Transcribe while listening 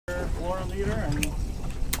leader and... Oh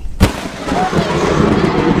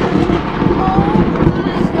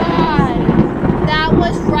my God! That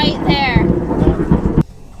was right there.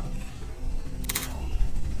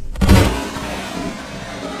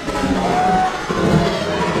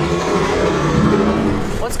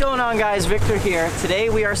 What's going on, guys? Victor here. Today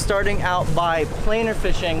we are starting out by planer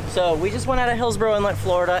fishing. So we just went out of Hillsboro Inlet,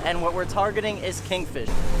 Florida, and what we're targeting is kingfish.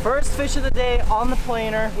 First fish of the day on the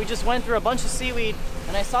planer. We just went through a bunch of seaweed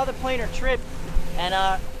and I saw the planer trip, and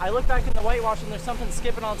I looked back in the whitewash and there's something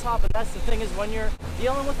skipping on top. But that's the thing, is when you're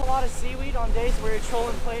dealing with a lot of seaweed on days where you're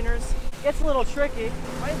trolling planers, it's a little tricky.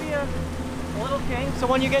 Might be a little king. So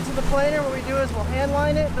when you get to the planer, what we do is we'll hand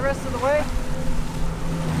line it the rest of the way.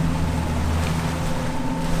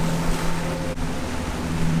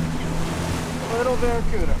 Little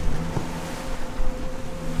barracuda.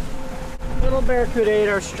 Little barracuda ate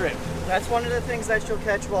our strip. That's one of the things that you'll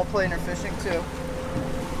catch while planer fishing too.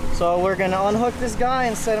 So we're gonna unhook this guy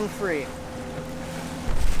and set him free.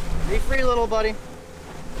 Be free, little buddy.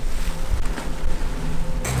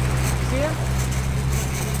 See him?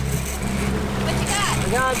 What you got?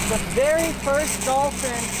 We got the very first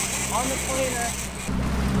dolphin on the planer.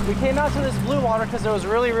 We came out to this blue water because it was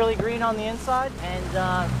really, really green on the inside, and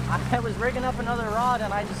I was rigging up another rod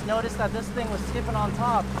and I just noticed that this thing was skipping on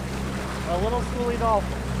top. A little schoolie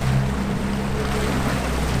dolphin.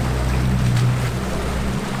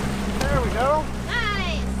 There we go.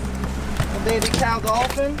 Nice. A baby cow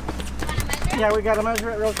dolphin. Want to measure? Yeah, we gotta measure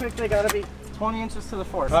it real quick. They gotta be 20 inches to the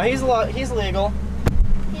force. He's legal.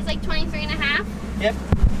 He's like 23 and a half. Yep.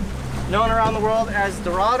 Known around the world as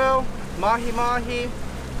Dorado, Mahi Mahi,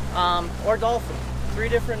 or dolphin. 3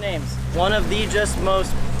 different names. One of the just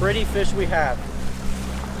most pretty fish we have.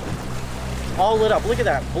 All lit up. Look at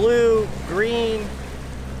that. Blue, green.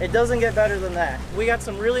 It doesn't get better than that. We got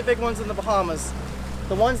some really big ones in the Bahamas.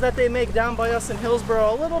 The ones that they make down by us in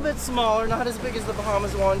Hillsboro, a little bit smaller, not as big as the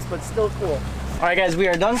Bahamas ones, but still cool. All right, guys, we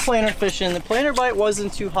are done planer fishing. The planer bite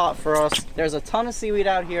wasn't too hot for us. There's a ton of seaweed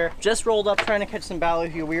out here. Just rolled up trying to catch some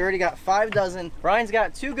ballyhoo. We already got 5 dozen. Brian's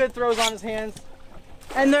got 2 good throws on his hands.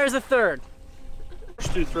 And there's a third.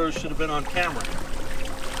 First 2 throws should have been on camera.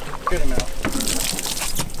 Good amount.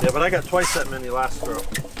 Yeah, but I got twice that many last throw.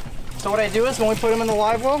 So what I do is when we put them in the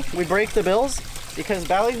live well, we break the bills, because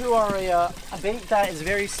ballyhoo are a bait that is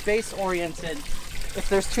very space oriented. If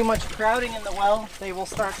there's too much crowding in the well, they will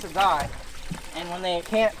start to die. And when they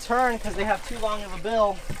can't turn because they have too long of a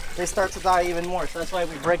bill, they start to die even more. So that's why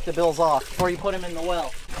we break the bills off before you put them in the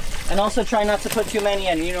well. And also try not to put too many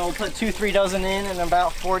in. You know, we'll put 2-3 dozen in and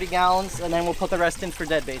about 40 gallons, and then we'll put the rest in for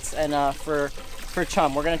dead baits and for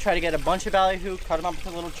chum. We're gonna try to get a bunch of ballyhoo, cut them up into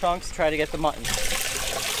little chunks, try to get the mutton. Go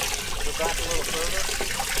back a little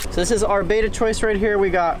further. So this is our bait of choice right here. We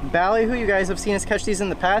got ballyhoo. You guys have seen us catch these in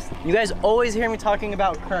the past. You guys always hear me talking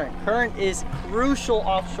about current. Current is crucial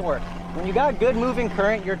offshore. When you got good moving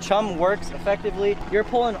current, your chum works effectively. You're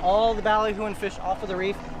pulling all the ballyhoo and fish off of the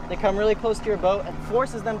reef. They come really close to your boat and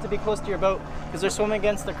forces them to be close to your boat because they're swimming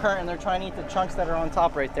against the current and they're trying to eat the chunks that are on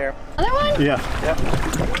top right there. Another one? Yeah. Yep.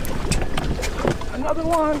 Another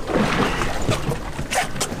one.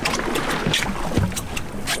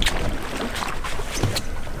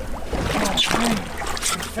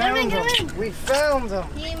 We found them.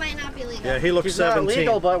 He might not be legal. Yeah, he looks He's 17. not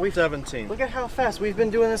legal, but we've 17. Look at how fast. We've been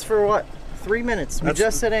doing this for what? 3 minutes. We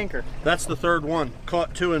just set anchor. That's the 3rd one.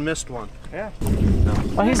 Caught 2 and missed 1. Yeah.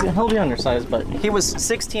 Well, he'll be undersized, but he was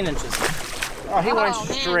 16 inches. Oh, he went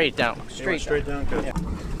straight down. Straight down. Good. Yeah.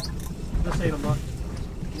 This ain't a mutton.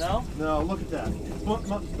 No? No, look at that.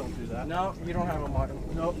 Muttons don't do that. No, you don't have a mutton.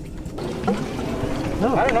 Nope.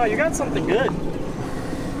 No. I don't know. You got something good.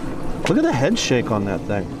 Look at the head shake on that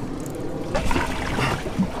thing.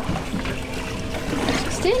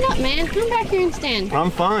 Stand up, man. Come back here and stand. I'm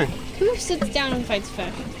fine. Who sits down and fights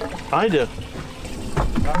fish? I do.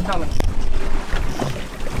 I'm coming.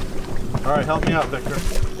 All right, help me out, Victor.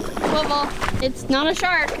 Swivel. It's not a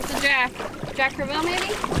shark. It's a jack. Jack Crevalle,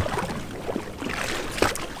 maybe?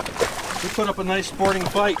 You put up a nice sporting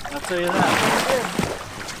fight, I'll tell you that.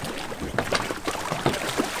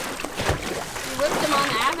 You whipped him on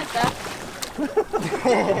the Abbott, though.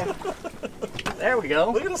 There we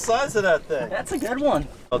go. Look at the size of that thing. That's a good one.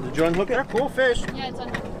 Oh, did you unhook it? They're cool fish. Yeah, it's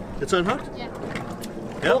unhooked. It's unhooked? Yeah.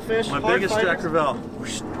 Yep. Cool fish. My hard biggest fighters. Jack Crevalle.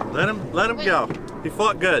 Let him go. He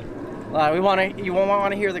fought good. You won't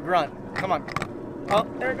want to hear the grunt. Come on. Oh,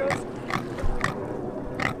 there it goes.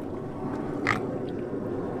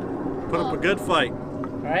 Put up a good fight.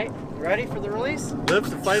 All right, you ready for the release? Lives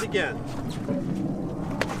to fight again.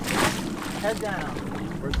 Head down.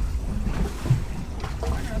 I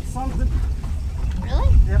got something. Really?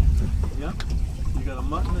 Yep. Yep. You got a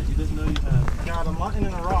mutton that you didn't know you had. I got a mutton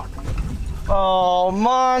and a rock. Oh,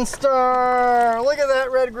 monster! Look at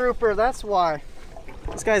that red grouper. That's why.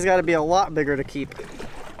 This guy's got to be a lot bigger to keep.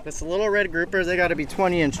 This little red groupers, they got to be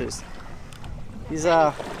 20 inches. He's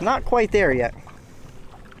not quite there yet.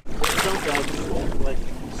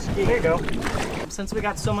 Here you go. Since we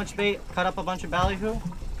got so much bait, cut up a bunch of ballyhoo.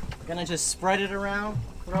 Gonna just spread it around,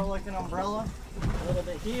 throw like an umbrella. A little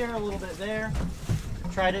bit here, a little bit there.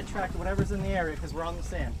 Try to attract whatever's in the area because we're on the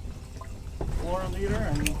sand. Floor leader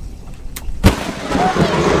and... Oh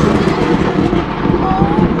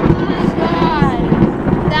my God.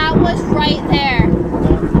 That was right there.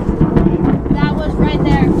 That was right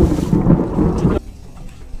there.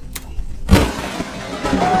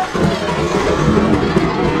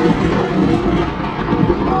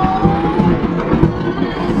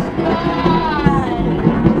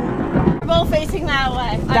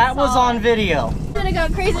 That was on video. I'm gonna go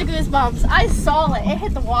crazy goosebumps. I saw it. It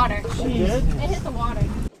hit the water. Jeez. It hit the water.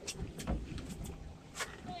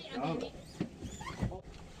 Oh.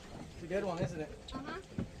 It's a good one, isn't it? Uh-huh.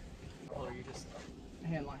 Or you just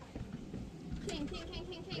hand line. King, king, king,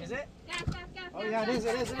 king, king. Is it? Gaff, gaff, gaff, Oh yeah, it is,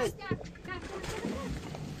 it is, it is.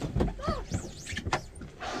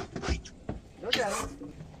 Look at it.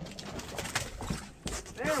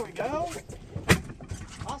 There we go.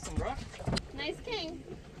 Awesome, bro. Nice king.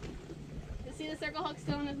 You see the circle hook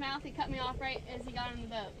still in his mouth? He cut me off right as he got in the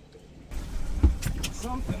boat.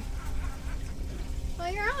 Something.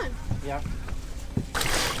 Well, you're on. Yeah.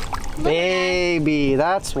 Baby,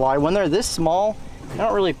 that's why. When they're this small, they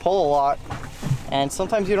don't really pull a lot. And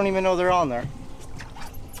sometimes you don't even know they're on there.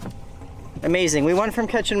 Amazing. We went from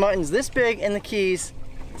catching muttons this big in the Keys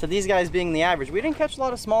to these guys being the average. We didn't catch a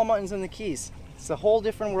lot of small muttons in the Keys. It's a whole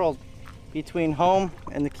different world between home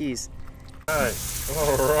and the Keys. All right. We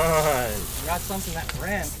got something that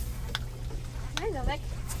ran. There you go, Vic.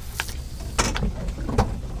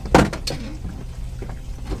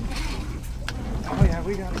 Oh yeah,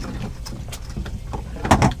 we got it.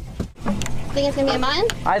 Think it's gonna be a mutton?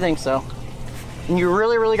 I think so. And you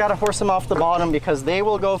really, really got to horse them off the bottom because they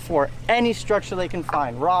will go for any structure they can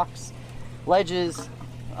find. Rocks, ledges,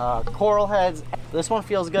 coral heads. This one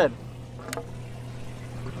feels good.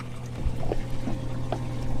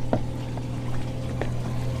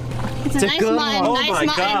 It's a nice good mutton, one. Oh nice my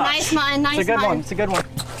mutton, gosh. nice mutton, nice It's a good mutton. one. It's a good one.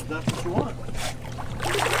 That's what you want.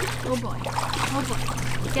 Oh boy, oh boy.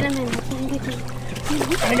 Get him in, get him.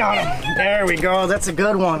 I got him. There we go. That's a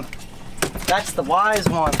good one. That's the wise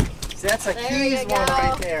one. See, that's a There Keys you one go.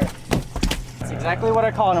 right there. That's exactly what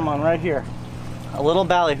I caught him on right here. A little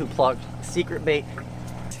ballyhoo plug, secret bait.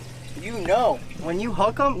 You know, when you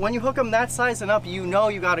hook them that size and up, you know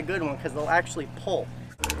you got a good one because they'll actually pull.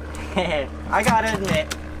 I gotta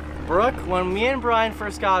admit, Brooke, when me and Brian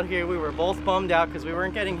first got here, we were both bummed out because we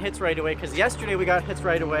weren't getting hits right away because yesterday we got hits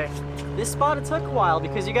right away. This spot, it took a while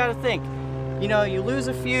because you gotta think, you know, you lose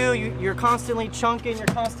a few, you're constantly chunking, you're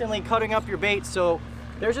constantly cutting up your bait, so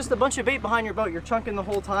there's just a bunch of bait behind your boat. You're chunking the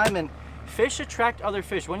whole time, and fish attract other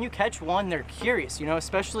fish. When you catch one, they're curious, you know,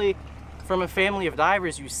 especially from a family of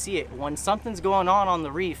divers, you see it. When something's going on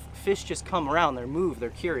the reef, fish just come around, they move,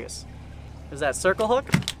 they're curious. There's that circle hook.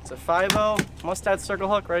 It's a 5-0 mustad circle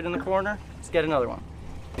hook right in the corner. Let's get another one.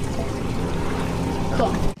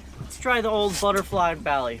 Cool. Let's try the old butterfly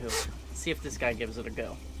ballyhoo. See if this guy gives it a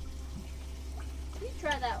go. You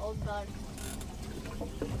try that old bug.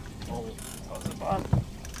 Oh, it's a bottom.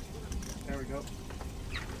 There we go.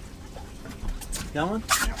 Got one?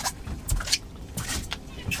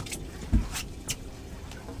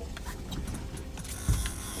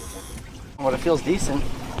 Well, it feels decent.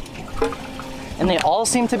 And they all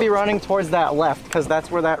seem to be running towards that left because that's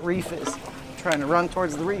where that reef is. Trying to run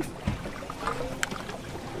towards the reef.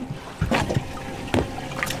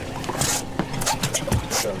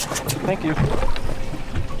 Thank you.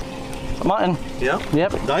 Mutton. Yeah?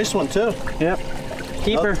 Yep. Nice one too. Yep.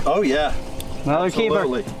 Keeper. Oh yeah. Another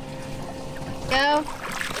Absolutely. keeper. Go.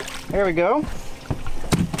 There we go.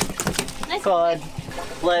 Nice Bud. one.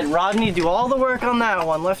 Let Rodney do all the work on that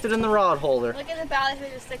one. Left it in the rod holder. Look at the ballyhoo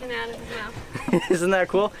just sticking out of his mouth. Isn't that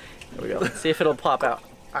cool? There we go. Let's see if it'll pop out.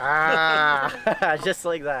 Ah, just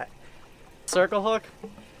like that. Circle hook.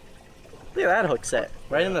 Look at that hook set.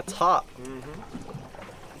 Right in the top.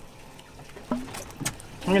 I'm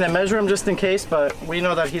gonna measure him just in case, but we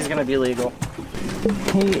know that he's gonna be legal.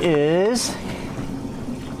 He is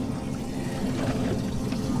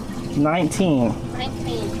 19.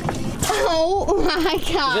 19. Oh my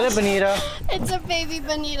gosh. Is it a bonita? It's a baby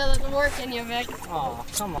bonita that's working you, Vic. Oh,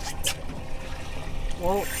 come on.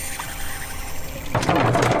 Well,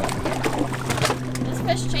 This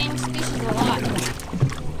fish change species a lot.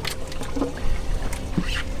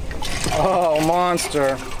 Oh,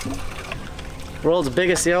 monster. World's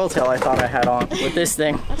biggest yellowtail I thought I had on with this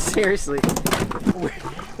thing. Seriously.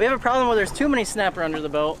 We have a problem where there's too many snapper under the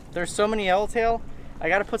boat. There's so many yellowtail. I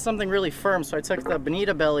gotta put something really firm, so I took the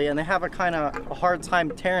bonita belly, and they have a hard time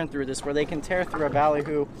tearing through this, where they can tear through a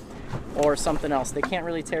ballyhoo or something else. They can't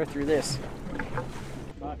really tear through this.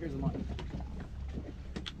 Here's a mutton.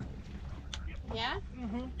 Yeah?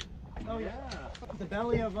 Mm-hmm. Oh yeah. The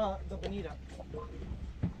belly of the bonita.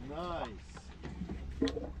 Nice.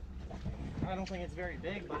 I don't think it's very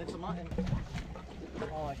big, but it's a mutton.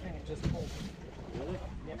 Oh, I think it just pulled. Really?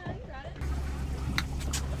 Yep. No, you got it.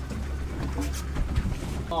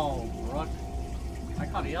 Oh, Rook. I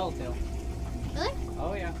caught a yellowtail. Really?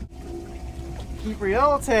 Oh yeah. Keeper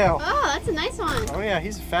yellowtail. Oh, that's a nice one. Oh yeah,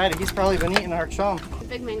 he's a fatty. He's probably been eating our chum. The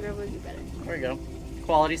big mangrove would be better. There we go.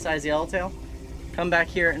 Quality size yellowtail. Come back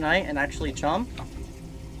here at night and actually chum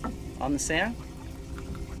on the sand.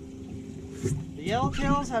 The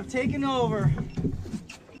yellowtails have taken over.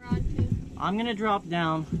 I'm gonna drop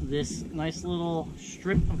down this nice little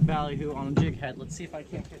strip of ballyhoo on a jig head. Let's see if I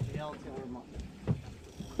can't catch a yellowtail or mutton.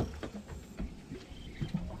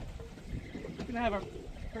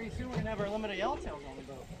 Pretty soon we're gonna have our limit of yellowtails on the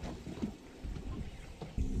boat.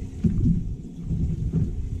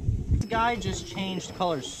 This guy just changed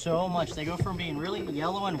colors so much. They go from being really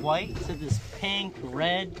yellow and white to this pink,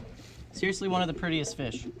 red. Seriously, one of the prettiest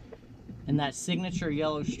fish. And that signature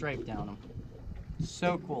yellow stripe down him.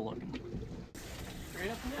 So cool looking.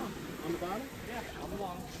 Straight up and down. On the bottom? Yeah, on the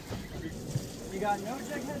bottom. You got no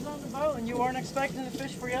jig heads on the boat and you weren't expecting to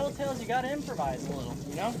fish for yellowtails, you gotta improvise a little,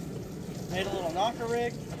 you know? Made a little knocker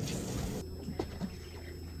rig.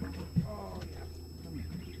 Oh,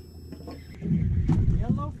 yeah.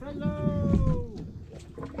 Yellow fellow!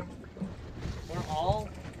 We're all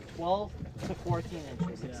 12 to 14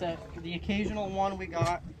 inches, except the occasional one we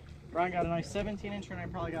got. Brian got a nice 17 incher and I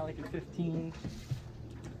probably got like a 15.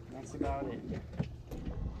 That's about it.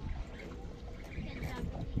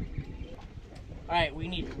 Alright, we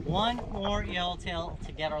need one more yellowtail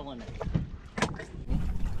to get our limit.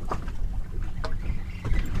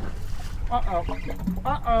 Uh-oh.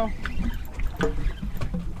 Uh-oh.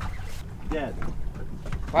 Dead.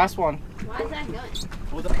 Last one. Why is that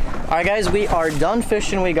going? Alright guys, we are done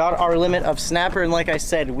fishing. We got our limit of snapper, and like I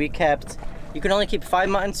said, you can only keep 5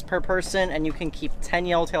 muttons per person and you can keep 10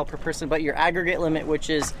 yellowtail per person, but your aggregate limit, which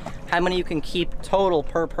is how many you can keep total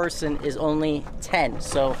per person, is only 10.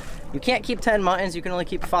 So you can't keep 10 muttons, you can only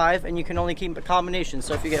keep 5, and you can only keep a combination.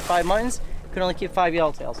 So if you get 5 muttons, you can only keep 5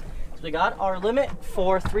 yellowtails. So we got our limit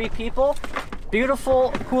for 3 people.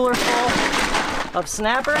 Beautiful cooler full of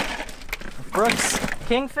snapper, Brooks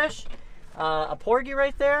kingfish, a porgy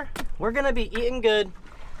right there. We're gonna be eating good.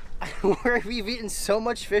 We've eaten so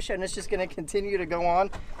much fish and it's just gonna continue to go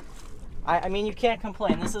on. I mean, you can't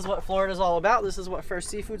complain. This is what Florida's all about. This is what First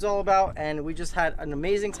Seafood's all about, and we just had an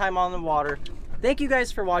amazing time on the water. Thank you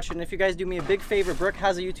guys for watching. If you guys do me a big favor, Brooke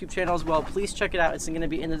has a YouTube channel as well. Please check it out. It's gonna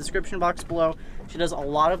be in the description box below. She does a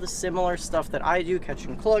lot of the similar stuff that I do, catch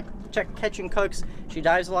and cooks. She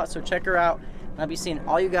dives a lot, so check her out. And I'll be seeing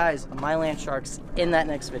all you guys on my Landsharks in that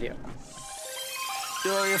next video. Do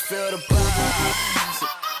you feel the vibe?